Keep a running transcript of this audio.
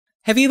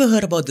Have you ever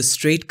heard about the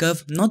straight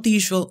curve? Not the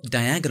usual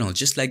diagonal,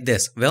 just like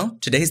this. Well,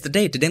 today is the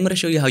day. Today I'm going to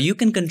show you how you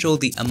can control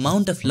the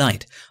amount of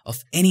light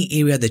of any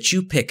area that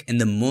you pick in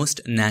the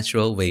most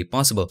natural way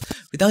possible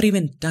without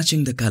even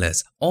touching the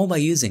colors, all by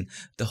using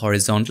the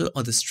horizontal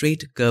or the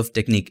straight curve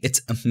technique.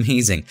 It's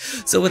amazing.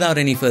 So without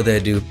any further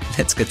ado,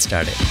 let's get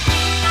started.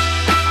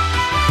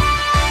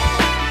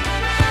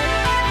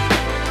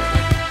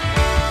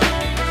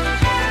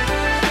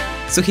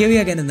 So here we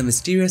are again in the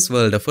mysterious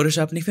world of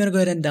Photoshop, and if you want to go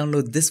ahead and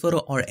download this photo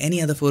or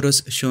any other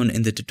photos shown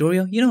in the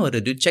tutorial, you know what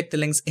to do. Check the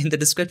links in the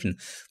description.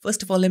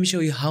 First of all, let me show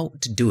you how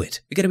to do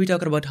it. We're going to be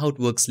talking about how it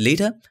works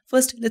later.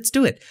 First, let's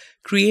do it.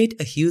 Create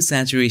a hue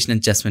saturation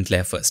adjustment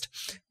layer first.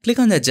 Click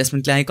on the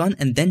adjustment layer icon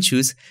and then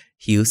choose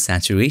hue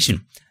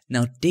saturation.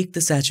 Now take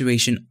the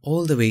saturation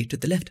all the way to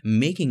the left,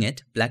 making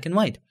it black and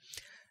white.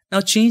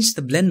 Now change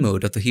the blend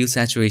mode of the hue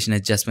saturation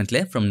adjustment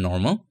layer from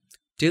normal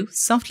to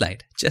soft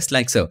light, just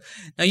like so.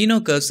 Now you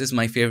know curves is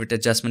my favorite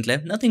adjustment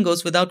layer. Nothing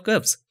goes without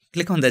curves.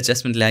 Click on the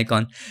adjustment layer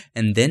icon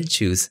and then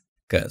choose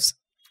curves.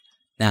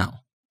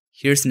 Now,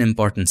 here's an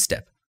important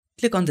step.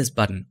 Click on this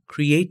button,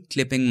 create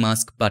clipping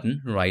mask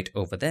button right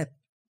over there.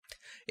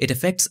 It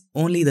affects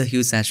only the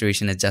hue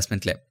saturation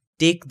adjustment layer.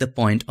 Take the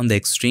point on the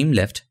extreme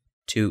left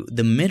to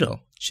the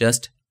middle,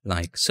 just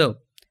like so.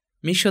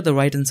 Make sure the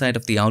right hand side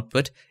of the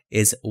output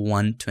is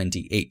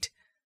 128.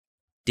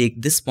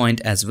 Take this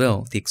point as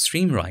well, the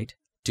extreme right,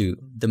 to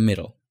the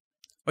middle,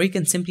 or you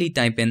can simply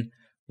type in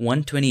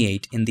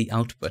 128 in the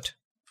output,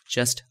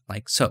 just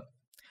like so.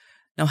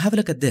 Now have a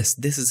look at this.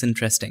 This is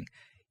interesting.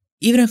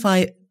 Even if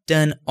I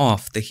turn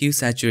off the hue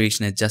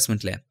saturation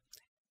adjustment layer,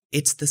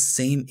 it's the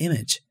same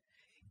image.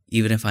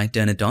 Even if I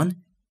turn it on,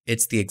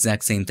 it's the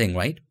exact same thing,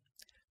 right?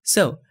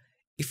 So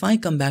if I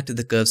come back to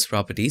the curves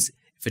properties,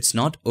 if it's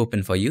not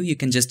open for you, you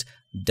can just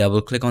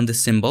double click on the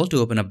symbol to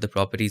open up the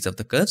properties of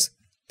the curves.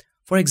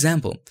 For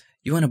example,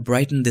 you want to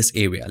brighten this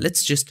area.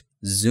 Let's just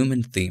zoom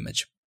into the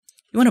image.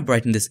 You want to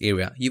brighten this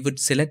area. You would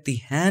select the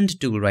hand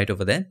tool right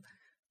over there.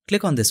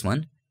 Click on this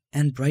one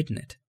and brighten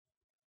it.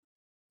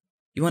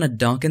 You want to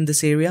darken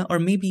this area or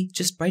maybe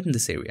just brighten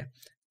this area.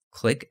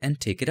 Click and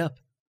take it up.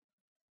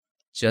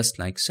 Just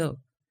like so.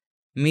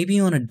 Maybe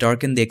you want to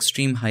darken the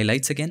extreme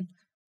highlights again.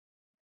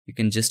 You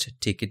can just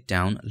take it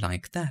down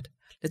like that.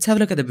 Let's have a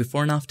look at the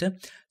before and after.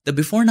 The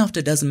before and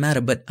after doesn't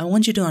matter, but I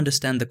want you to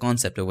understand the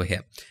concept over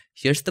here.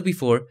 Here's the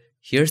before,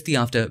 here's the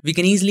after. We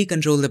can easily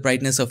control the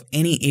brightness of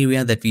any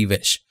area that we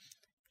wish.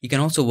 You can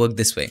also work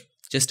this way.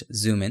 Just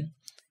zoom in.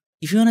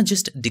 If you want to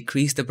just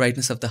decrease the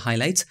brightness of the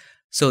highlights,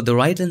 so the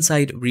right hand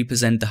side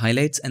represent the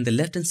highlights and the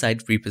left hand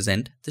side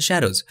represent the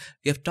shadows.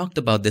 We have talked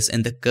about this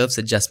in the curves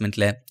adjustment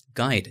layer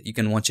guide. You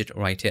can watch it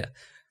right here.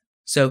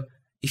 So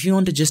if you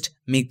want to just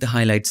make the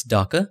highlights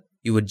darker,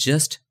 you would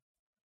just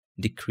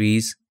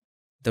decrease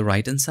the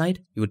right hand side,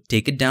 you would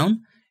take it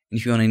down. And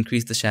if you want to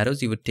increase the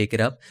shadows, you would take it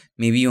up.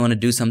 Maybe you want to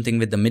do something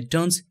with the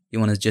midtones. You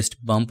want to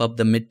just bump up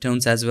the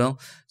midtones as well.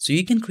 So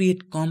you can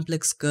create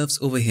complex curves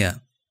over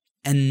here.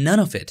 And none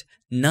of it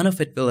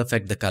will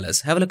affect the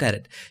colors. Have a look at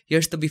it.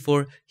 Here's the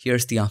before,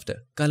 here's the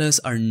after. Colors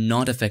are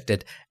not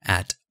affected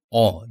at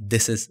all.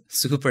 This is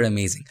super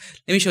amazing.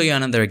 Let me show you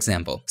another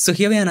example. So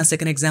here we are in our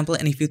second example.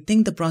 And if you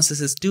think the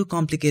process is too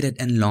complicated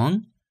and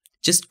long,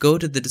 just go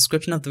to the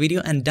description of the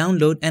video and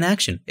download an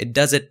action. It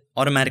does it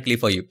automatically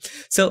for you.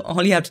 So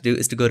all you have to do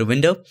is to go to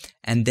Window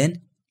and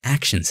then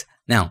Actions.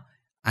 Now,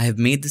 I have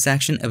made this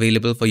action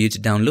available for you to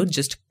download.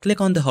 Just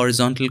click on the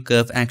horizontal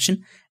curve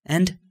action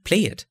and play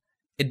it.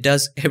 It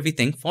does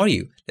everything for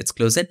you. Let's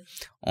close it.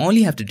 All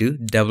you have to do,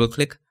 double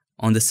click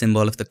on the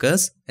symbol of the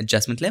curves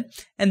adjustment layer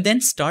and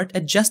then start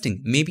adjusting.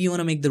 Maybe you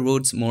want to make the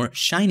roads more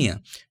shinier.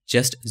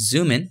 Just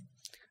zoom in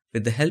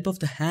with the help of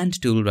the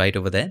hand tool right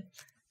over there.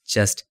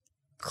 Just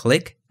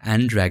click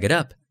and drag it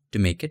up to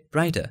make it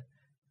brighter.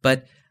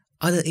 But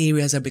other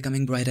areas are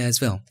becoming brighter as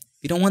well.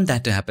 We don't want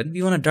that to happen.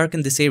 We want to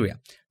darken this area.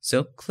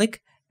 So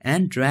click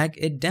and drag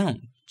it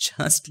down,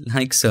 just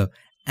like so.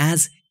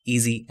 As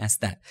easy as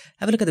that.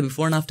 Have a look at the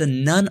before and after.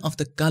 None of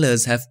the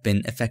colors have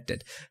been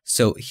affected.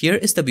 So here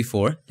is the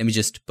before. Let me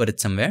just put it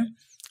somewhere.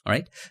 All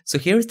right. So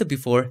here is the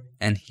before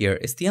and here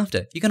is the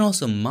after. You can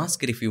also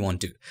mask it if you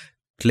want to.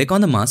 Click on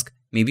the mask.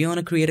 Maybe you want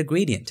to create a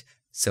gradient.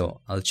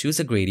 So I'll choose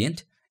a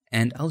gradient.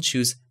 And I'll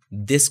choose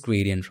this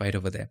gradient right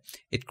over there.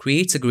 It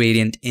creates a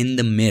gradient in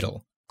the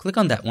middle. Click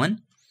on that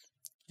one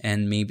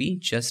and maybe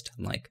just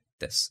like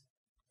this.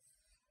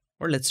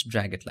 Or let's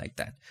drag it like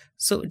that.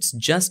 So it's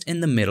just in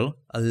the middle,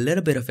 a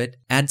little bit of it,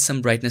 add some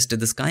brightness to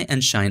the sky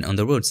and shine on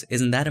the roads.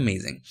 Isn't that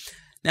amazing?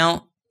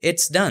 Now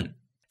it's done.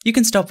 You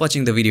can stop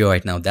watching the video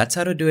right now. That's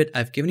how to do it.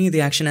 I've given you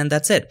the action and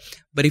that's it.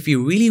 But if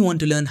you really want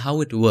to learn how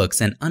it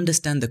works and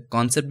understand the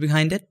concept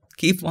behind it,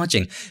 keep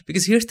watching,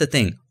 because here's the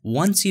thing.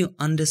 Once you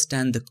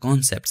understand the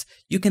concepts,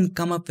 you can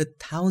come up with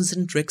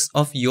 1,000 tricks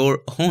of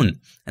your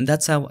own. And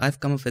that's how I've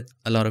come up with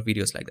a lot of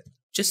videos like that.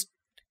 Just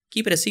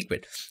keep it a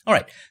secret. All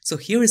right, so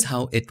here is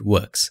how it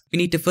works. We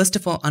need to first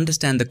of all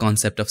understand the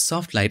concept of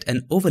soft light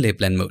and overlay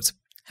blend modes.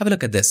 Have a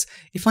look at this.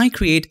 If I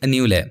create a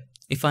new layer,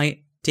 if I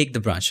take the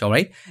brush,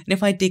 alright? And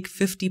if I take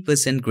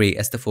 50% gray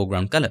as the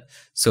foreground color,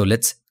 so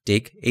let's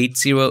take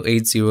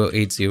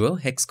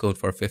 808080 hex code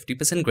for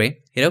 50% gray,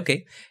 hit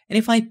OK. And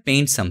if I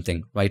paint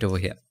something right over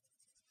here,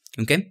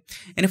 okay?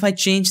 And if I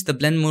change the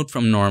blend mode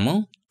from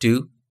normal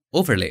to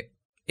overlay,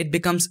 it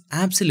becomes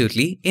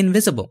absolutely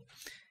invisible.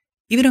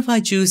 Even if I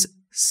choose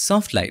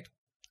soft light,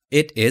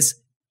 it is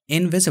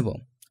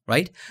invisible,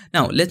 right?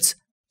 Now let's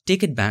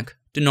take it back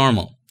to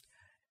normal.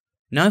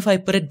 Now if I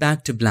put it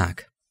back to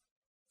black,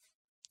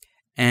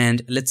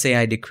 and let's say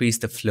I decrease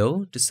the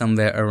flow to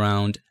somewhere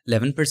around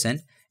 11%, and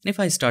if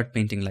I start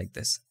painting like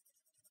this,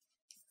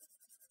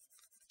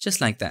 just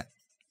like that,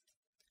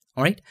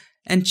 all right?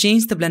 And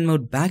change the blend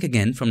mode back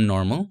again from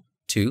normal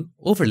to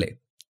overlay.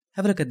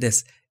 Have a look at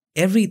this.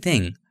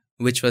 Everything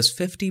which was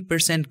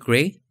 50%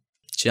 gray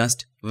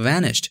just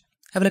vanished.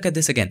 Have a look at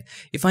this again.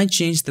 If I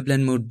change the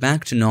blend mode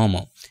back to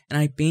normal and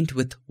I paint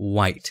with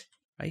white,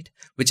 right,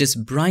 which is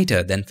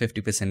brighter than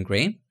 50%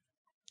 gray,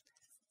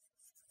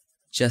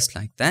 just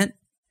like that,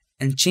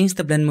 and change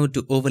the blend mode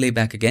to overlay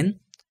back again,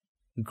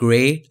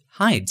 gray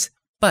hides.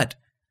 But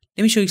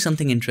let me show you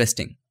something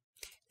interesting.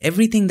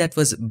 Everything that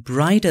was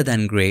brighter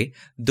than gray,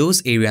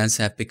 those areas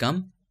have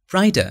become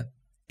brighter.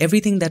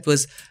 Everything that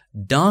was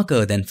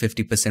darker than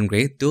 50%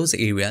 gray, those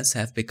areas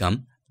have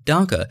become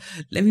darker.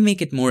 Let me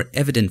make it more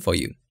evident for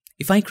you.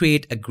 If I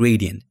create a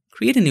gradient,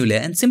 create a new layer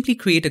and simply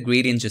create a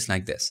gradient just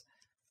like this,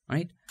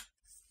 right?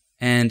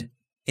 And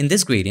in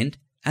this gradient,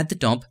 at the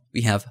top,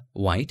 we have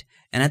white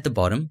and at the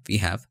bottom, we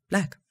have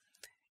black.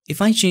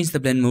 If I change the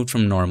blend mode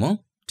from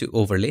normal to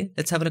overlay,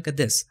 let's have a look at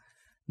this.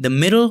 The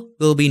middle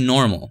will be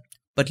normal,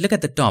 but look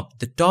at the top.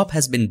 The top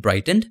has been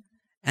brightened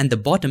and the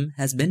bottom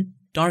has been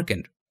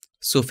darkened.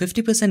 So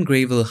 50%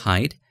 gray will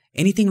hide.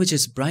 Anything which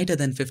is brighter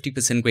than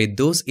 50% gray,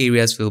 those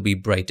areas will be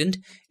brightened.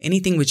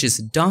 Anything which is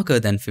darker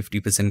than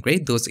 50% gray,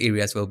 those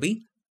areas will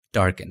be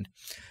darkened.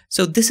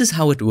 So this is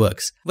how it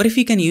works. What if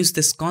we can use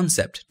this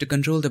concept to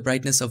control the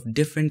brightness of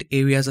different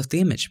areas of the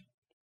image?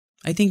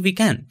 I think we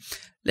can.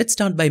 Let's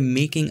start by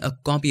making a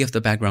copy of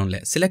the background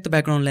layer. Select the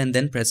background layer and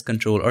then press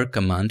Ctrl or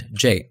Command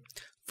J.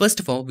 First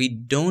of all, we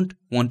don't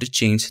want to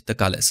change the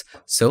colors.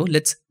 So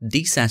let's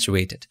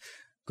desaturate it.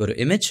 Go to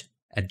Image,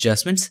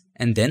 Adjustments,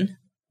 and then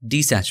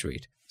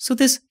Desaturate. So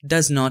this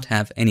does not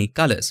have any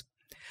colors.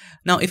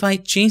 Now, if I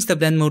change the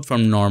blend mode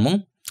from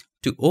normal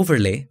to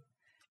overlay,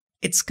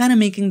 it's kind of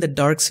making the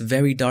darks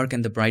very dark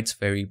and the brights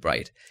very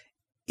bright.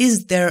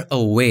 Is there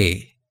a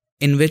way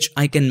in which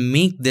I can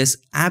make this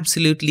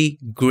absolutely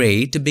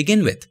gray to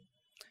begin with?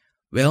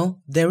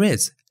 Well, there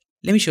is.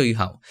 Let me show you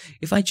how.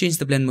 If I change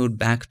the blend mode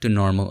back to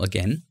normal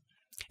again,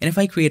 and if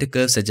I create a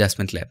curves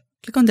adjustment layer,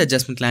 click on the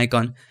adjustment layer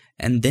icon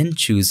and then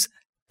choose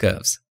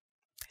curves.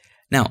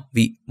 Now,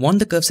 we want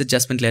the curves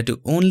adjustment layer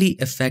to only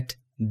affect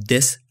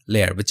this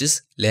layer, which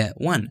is layer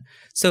 1.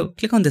 So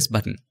click on this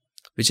button,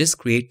 which is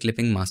create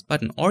clipping mask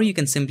button, or you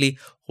can simply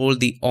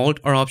hold the Alt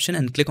or Option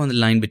and click on the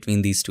line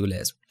between these two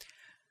layers.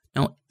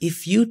 Now,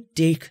 if you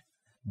take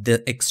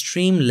the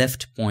extreme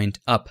left point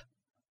up,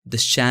 the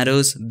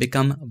shadows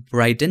become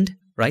brightened,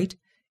 right?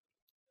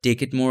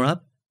 Take it more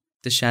up,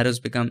 the shadows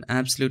become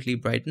absolutely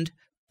brightened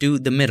to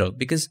the middle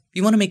because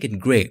you want to make it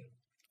gray.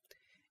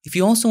 If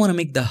you also want to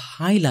make the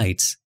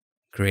highlights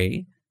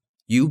gray,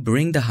 you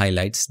bring the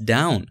highlights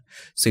down.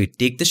 So you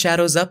take the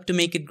shadows up to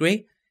make it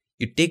gray,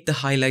 you take the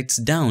highlights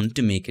down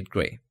to make it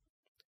gray.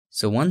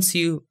 So once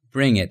you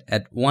bring it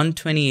at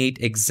 128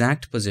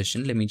 exact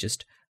position, let me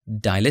just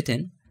dial it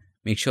in,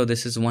 make sure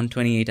this is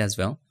 128 as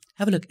well.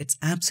 Have a look, it's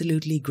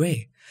absolutely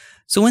gray.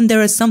 So when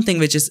there is something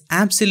which is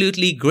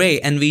absolutely gray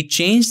and we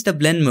change the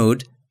blend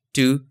mode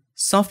to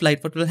soft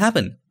light, what will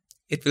happen?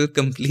 It will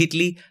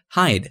completely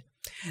hide.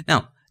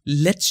 Now,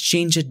 let's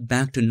change it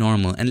back to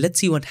normal and let's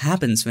see what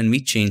happens when we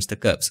change the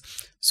curves.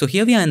 So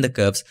here we are in the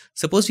curves.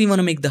 Suppose we want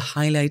to make the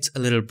highlights a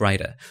little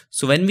brighter.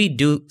 So when we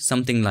do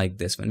something like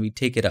this, when we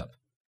take it up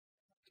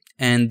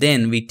and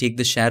then we take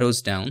the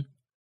shadows down,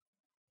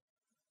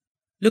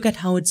 look at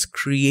how it's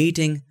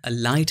creating a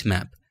light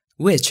map,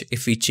 which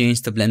if we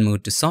change the blend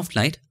mode to soft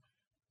light,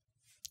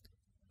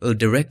 will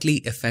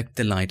directly affect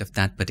the light of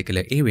that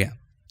particular area.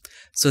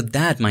 So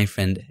that, my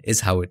friend,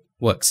 is how it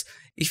works.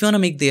 If you want to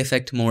make the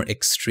effect more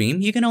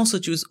extreme, you can also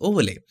choose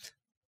overlay.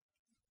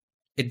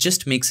 It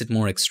just makes it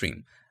more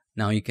extreme.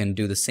 Now you can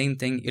do the same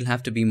thing. You'll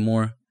have to be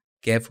more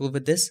careful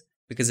with this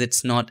because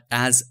it's not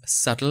as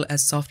subtle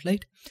as soft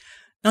light.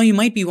 Now you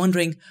might be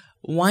wondering,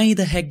 why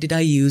the heck did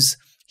I use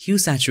hue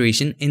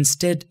saturation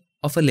instead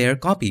of a layer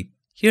copy?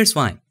 Here's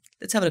why.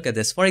 Let's have a look at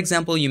this. For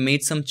example, you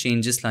made some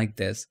changes like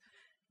this,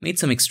 made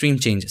some extreme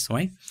changes,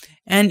 right?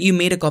 And you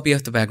made a copy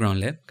of the background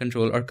layer,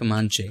 Ctrl or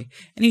Command J,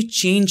 and you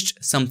changed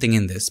something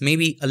in this,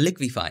 maybe a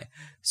liquify.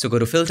 So go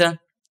to Filter,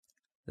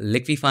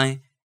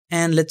 Liquify,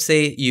 and let's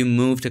say you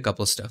moved a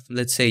couple stuff.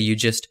 Let's say you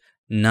just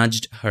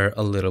nudged her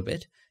a little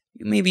bit.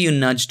 Maybe you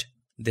nudged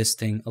this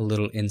thing a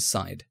little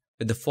inside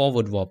with the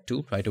forward warp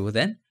tool right over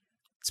there.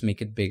 Let's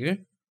make it bigger,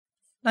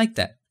 like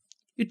that.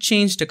 You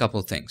changed a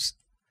couple things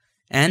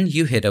and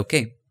you hit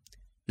OK.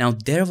 Now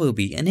there will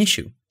be an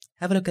issue.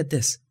 Have a look at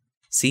this.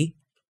 See,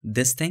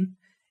 this thing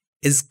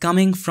is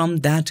coming from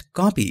that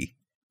copy,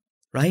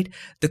 right?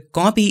 The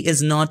copy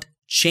is not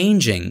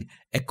changing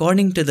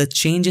according to the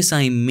changes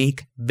I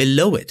make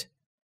below it.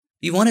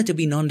 We want it to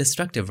be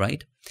non-destructive,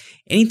 right?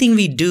 Anything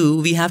we do,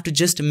 we have to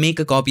just make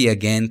a copy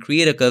again,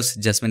 create a curves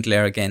adjustment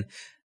layer again.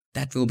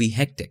 That will be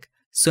hectic.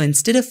 So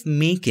instead of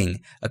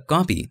making a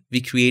copy,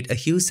 we create a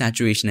hue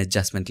saturation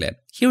adjustment layer.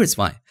 Here is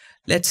why.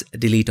 Let's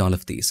delete all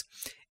of these.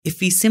 If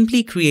we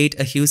simply create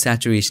a hue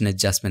saturation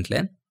adjustment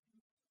layer,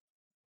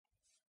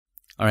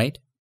 all right,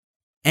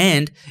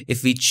 and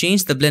if we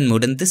change the blend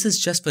mode, and this is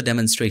just for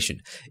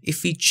demonstration,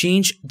 if we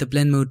change the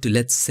blend mode to,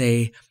 let's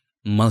say,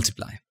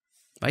 multiply,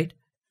 right?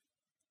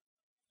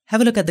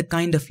 Have a look at the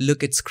kind of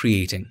look it's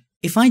creating.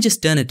 If I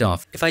just turn it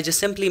off, if I just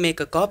simply make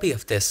a copy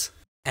of this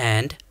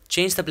and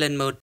change the blend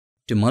mode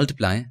to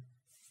multiply,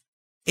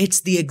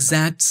 it's the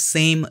exact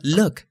same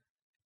look,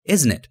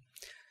 isn't it?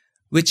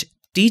 Which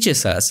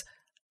teaches us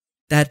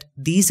that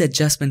these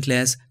adjustment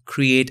layers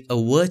create a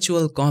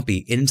virtual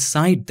copy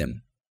inside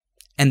them.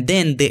 And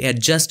then they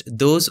adjust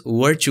those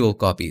virtual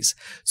copies.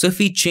 So if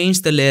we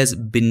change the layers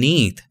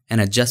beneath an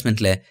adjustment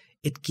layer,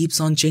 it keeps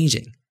on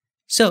changing.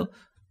 So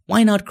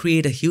why not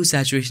create a hue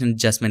saturation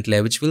adjustment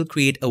layer which will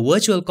create a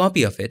virtual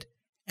copy of it,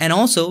 and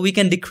also we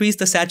can decrease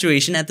the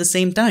saturation at the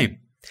same time,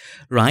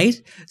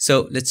 right?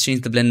 So let's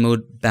change the blend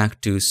mode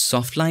back to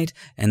soft light,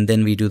 and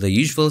then we do the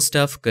usual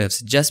stuff,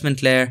 curves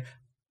adjustment layer,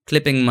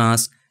 clipping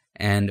mask,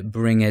 and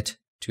bring it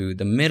to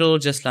the middle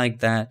just like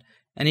that,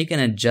 and you can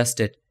adjust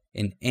it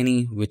in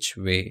any which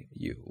way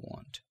you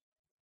want.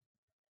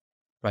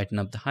 Brighten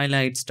up the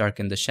highlights,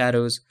 darken the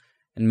shadows,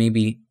 and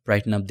maybe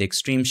brighten up the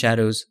extreme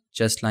shadows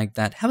just like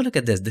that. Have a look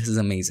at this. This is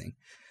amazing.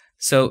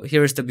 So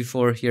here's the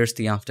before, here's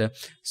the after.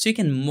 So you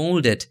can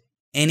mold it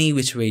any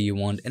which way you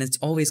want, and it's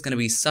always going to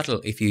be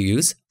subtle if you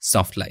use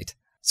soft light.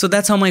 So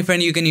that's how, my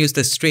friend, you can use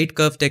the straight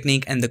curve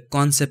technique and the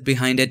concept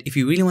behind it. If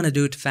you really want to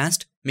do it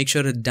fast, make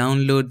sure to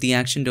download the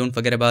action. Don't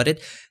forget about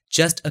it.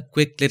 Just a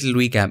quick little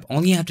recap.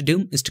 All you have to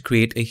do is to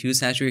create a hue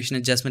saturation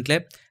adjustment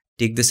layer,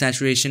 take the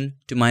saturation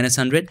to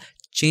 -100,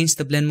 change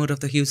the blend mode of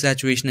the hue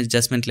saturation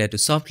adjustment layer to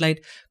soft light,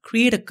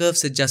 create a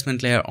curves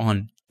adjustment layer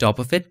on top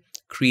of it,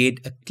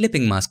 create a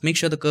clipping mask. Make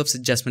sure the curves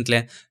adjustment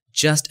layer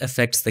just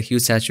affects the hue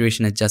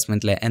saturation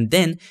adjustment layer, and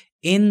then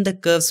in the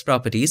curves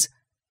properties,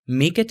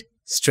 make it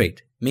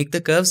straight. Make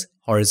the curves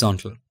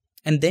horizontal.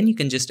 And then you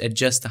can just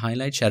adjust the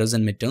highlight, shadows,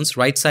 and midtones.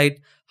 Right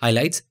side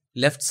highlights,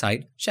 left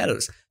side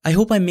shadows. I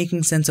hope I'm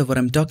making sense of what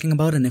I'm talking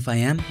about, and if I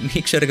am,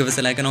 make sure to give us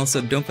a like, and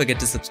also don't forget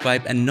to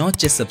subscribe, and not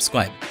just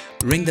subscribe.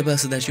 Ring the bell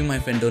so that you, my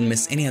friend, don't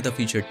miss any other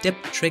future tip,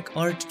 trick,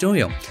 or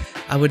tutorial.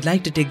 I would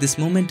like to take this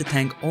moment to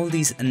thank all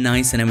these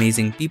nice and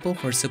amazing people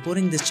for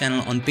supporting this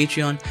channel on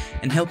Patreon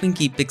and helping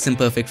keep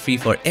PiXimperfect free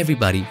for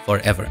everybody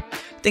forever.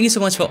 Thank you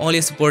so much for all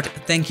your support.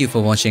 Thank you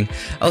for watching.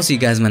 I'll see you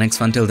guys in my next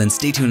one. Till then,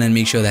 stay tuned and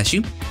make sure that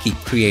you keep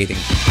creating.